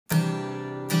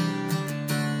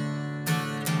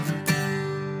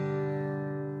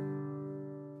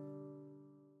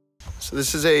So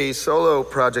this is a solo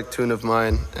project tune of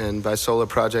mine, and by solo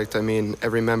project I mean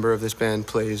every member of this band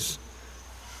plays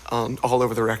all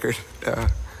over the record.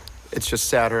 It's just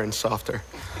sadder and softer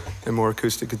and more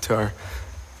acoustic guitar.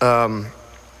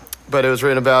 But it was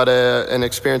written about an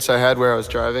experience I had where I was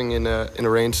driving in a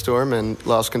rainstorm and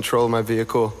lost control of my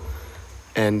vehicle,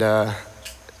 and I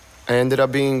ended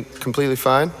up being completely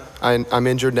fine. I'm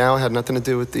injured now. It had nothing to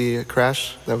do with the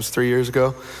crash. That was 3 years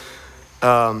ago.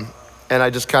 And I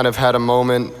just kind of had a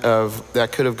moment of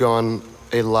that could have gone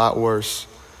a lot worse,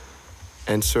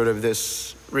 and sort of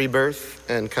this rebirth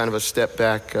and kind of a step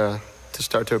back to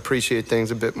start to appreciate things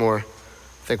a bit more.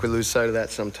 I think we lose sight of that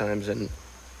sometimes, and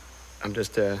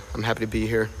I'm happy to be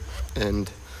here, and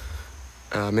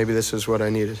maybe this is what I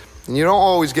needed. And you don't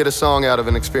always get a song out of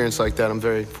an experience like that. I'm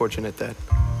very fortunate that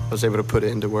I was able to put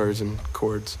it into words and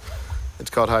chords. It's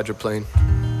called Hydroplane.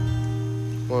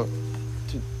 Well,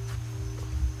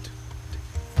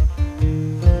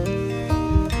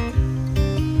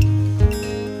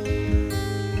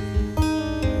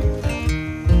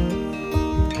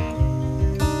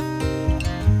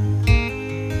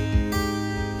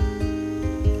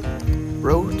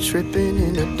 road tripping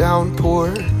in a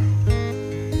downpour.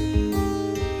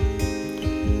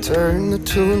 Turn the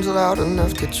tunes loud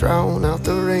enough to drown out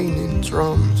the raining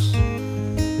drums.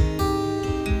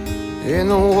 In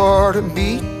the water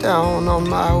beat down on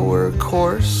my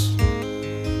workhorse.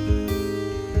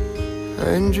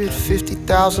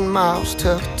 150,000 miles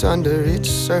tucked under its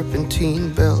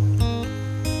serpentine belt.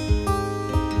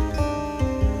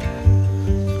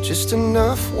 Just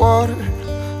enough water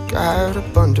got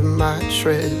up under my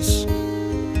treads,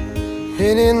 and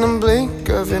in the blink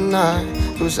of an eye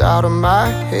it was out of my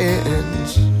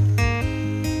hands.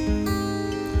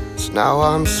 So now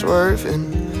I'm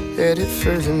swerving, headed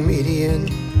for the median,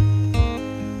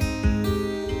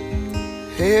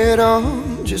 head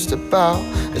on just about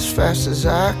as fast as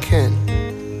I can.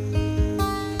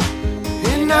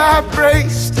 And I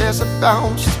braced as I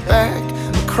bounced back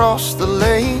across the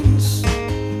lanes.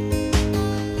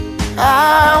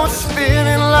 I was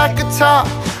spinning like a top,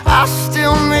 I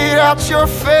still made out your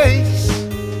face.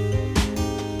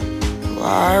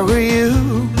 Why were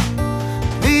you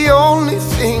the only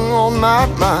thing on my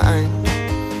mind?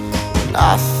 And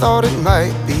I thought it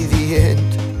might be the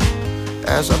end,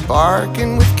 as I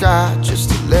bargained with God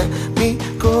just to let me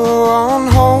go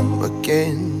on home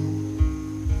again.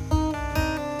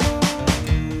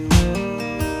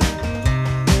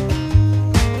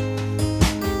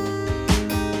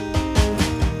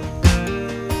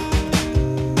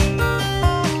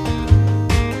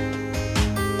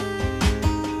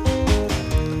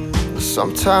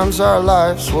 Sometimes our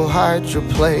lives will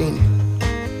hydroplane,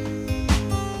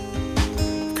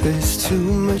 'cause too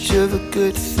much of a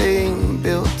good thing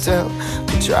built up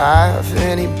to drive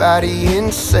anybody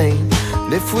insane.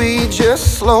 And if we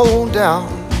just slow down,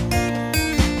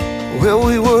 well,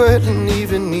 we wouldn't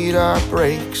even need our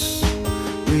brakes.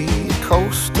 We'd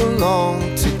coast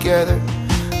along together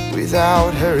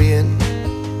without hurrying.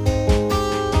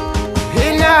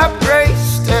 And I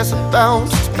braced as I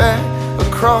bounced back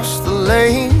across the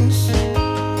lanes.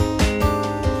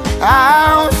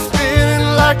 I was spinning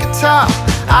like a top,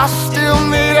 I still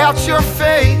made out your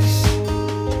face.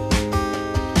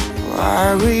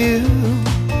 Why were you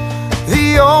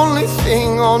the only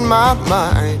thing on my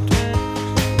mind?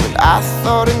 But I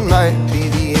thought it might be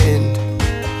the end,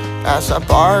 as I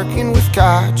bargained with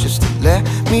God just to let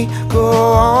me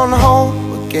go on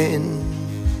home again.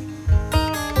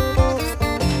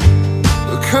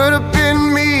 It could have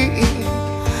been me,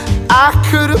 I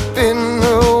could have been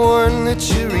the one that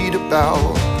you read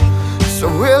about. So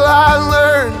will I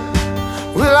learn,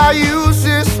 will I use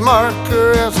this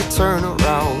marker as a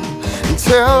turnaround, and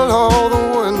tell all the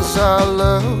ones I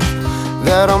love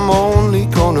that I'm only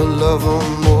gonna love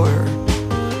them more,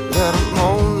 that I'm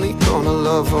only gonna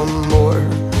love them more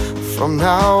from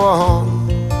now on.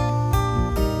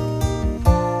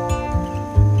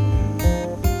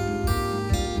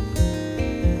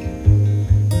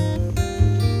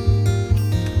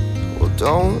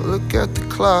 Don't look at the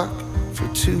clock for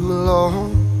too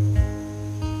long,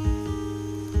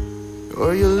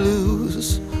 or you'll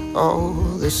lose all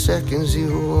the seconds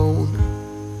you own.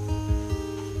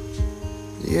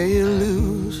 Yeah, you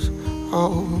lose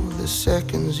all the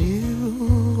seconds you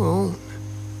own.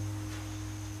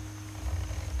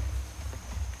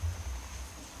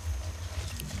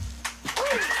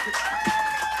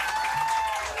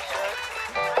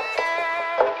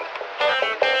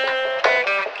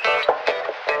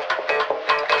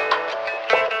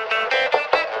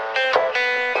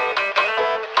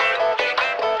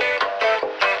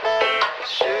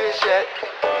 Sugarshack.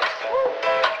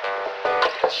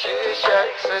 Sugarshack,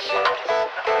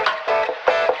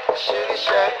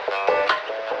 Sugarshack.